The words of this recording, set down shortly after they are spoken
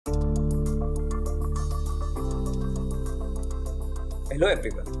Hello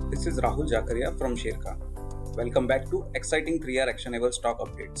everyone, this is Rahul Jakaria from Sharekhan. Welcome back to exciting 3R actionable stock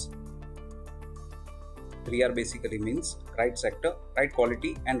updates. 3R basically means right sector, right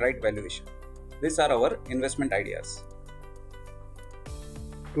quality and right valuation. These are our investment ideas.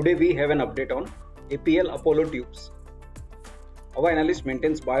 Today we have an update on APL Apollo Tubes. Our analyst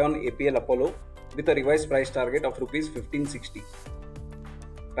maintains buy on APL Apollo with a revised price target of Rs 1560.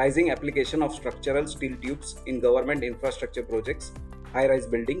 Rising application of structural steel tubes in government infrastructure projects, high-rise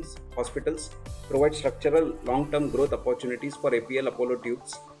buildings, hospitals provide structural long-term growth opportunities for APL Apollo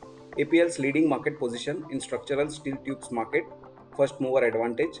Tubes. APL's leading market position in structural steel tubes market, first mover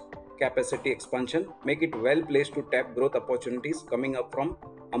advantage, capacity expansion make it well placed to tap growth opportunities coming up from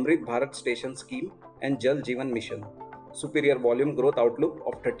Amrit Bharat Station Scheme and Jal Jeevan Mission. Superior volume growth outlook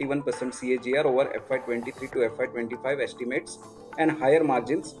of 31% CAGR over FY23 to FY25 estimates and higher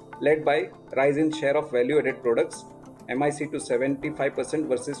margins led by rise in share of value-added products, MIC to 75%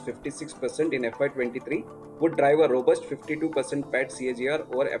 versus 56% in FY23 would drive a robust 52% PAT CAGR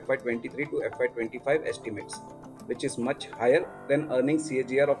over FY23 to FY25 estimates, which is much higher than earnings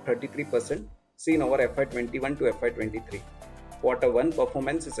CAGR of 33% seen over FY21 to FY23. Quarter 1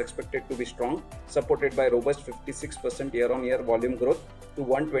 performance is expected to be strong, supported by robust 56% year-on-year volume growth to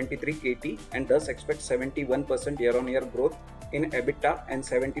 123 KT and thus expect 71% year-on-year growth in EBITDA and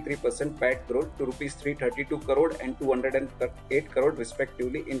 73% PAT growth to Rs 332 crore and 208 crore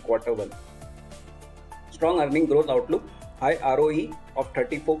respectively in Quarter 1. Strong earning growth outlook, high ROE of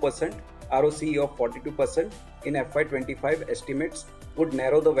 34%, ROCE of 42% in FY25 estimates would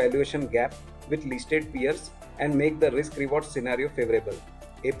narrow the valuation gap with listed peers and make the risk-reward scenario favorable.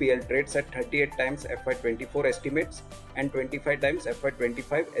 APL trades at 38 times FY24 estimates and 25 times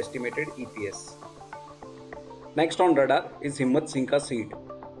FY25 estimated EPS. Next on radar is Himatsingka Seide.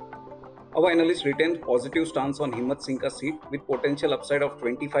 Our analyst retains positive stance on Himatsingka Seide with potential upside of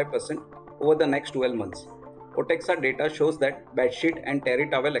 25% over the next 12 months. Otexa data shows that bedsheet and terry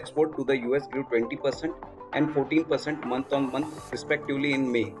towel export to the US grew 20% and 14% month-on-month respectively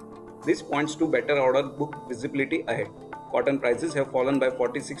in May. This points to better order book visibility ahead. Cotton prices have fallen by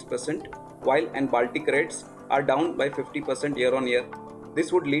 46%, while Baltic rates are down by 50% year-on-year.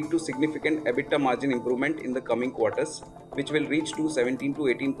 This would lead to significant EBITDA margin improvement in the coming quarters, which will reach to 17 to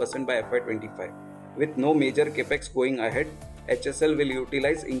 18% by FY25. With no major capex going ahead, HSL will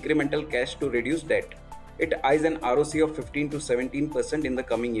utilize incremental cash to reduce debt. It eyes an ROC of 15 to 17% in the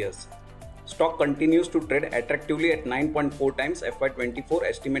coming years. Stock continues to trade attractively at 9.4 times FY24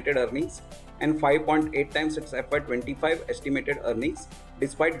 estimated earnings and 5.8 times its FY25 estimated earnings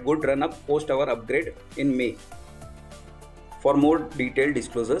despite good run-up post our upgrade in May. For more detailed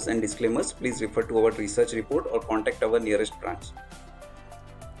disclosures and disclaimers, please refer to our research report or contact our nearest branch.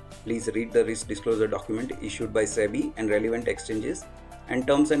 Please read the risk disclosure document issued by SEBI and relevant exchanges and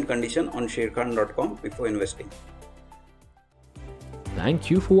terms and conditions on sharekhan.com before investing. Thank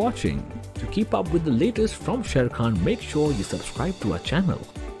you for watching. To keep up with the latest from Sharekhan, make sure you subscribe to our channel.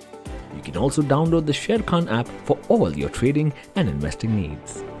 You can also download the Sharekhan app for all your trading and investing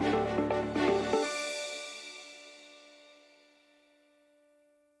needs.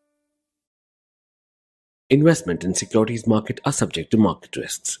 Investment in securities market are subject to market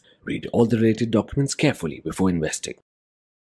risks. Read all the related documents carefully before investing.